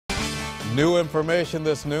New information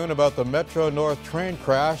this noon about the Metro North train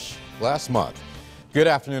crash last month. Good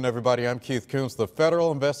afternoon, everybody. I'm Keith Coombs. The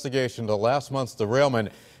federal investigation to last month's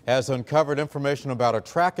derailment has uncovered information about a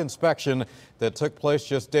track inspection that took place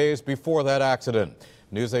just days before that accident.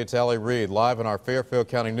 News 8's Allie Reed live in our Fairfield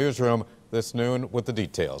County newsroom this noon with the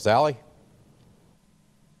details. Allie?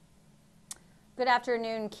 Good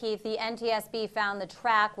afternoon, Keith. The NTSB found the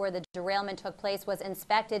track where the derailment took place was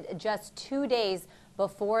inspected just 2 days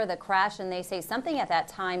before the crash, and they say something at that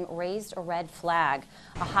time raised a red flag.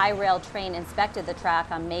 A high rail train inspected the track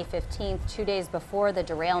on May 15th, 2 days before the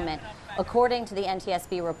derailment. According to the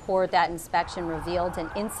NTSB report, that inspection revealed an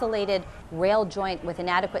insulated rail joint with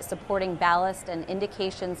inadequate supporting ballast and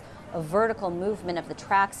indications of vertical movement of the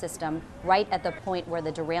track system right at the point where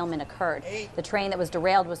the derailment occurred. The train that was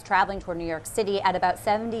derailed was traveling toward New York City at about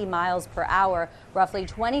 70 miles per hour. Roughly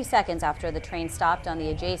 20 seconds after the train stopped on the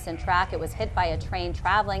adjacent track, it was hit by a train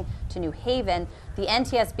traveling to New Haven. The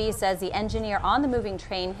NTSB says the engineer on the moving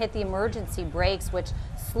train hit the emergency brakes, which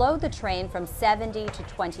slowed the train from 70 to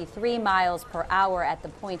 23 miles per hour at the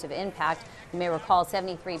point of impact. You may recall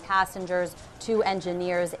 73 passengers, 2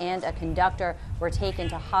 engineers, and a conductor were taken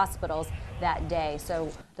to hospitals that day.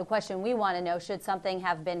 So the question we want to know, should something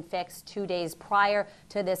have been fixed 2 days prior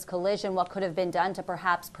to this collision? What could have been done to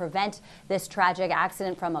perhaps prevent this tragic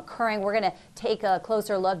accident from occurring? We're going to take a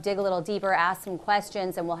closer look, dig a little deeper, ask some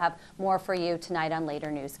questions, and we'll have more for you tonight on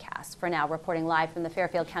later newscasts. For now, reporting live from the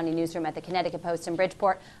Fairfield County newsroom at the Connecticut Post in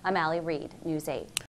Bridgeport, I'm Allie Reed, News 8.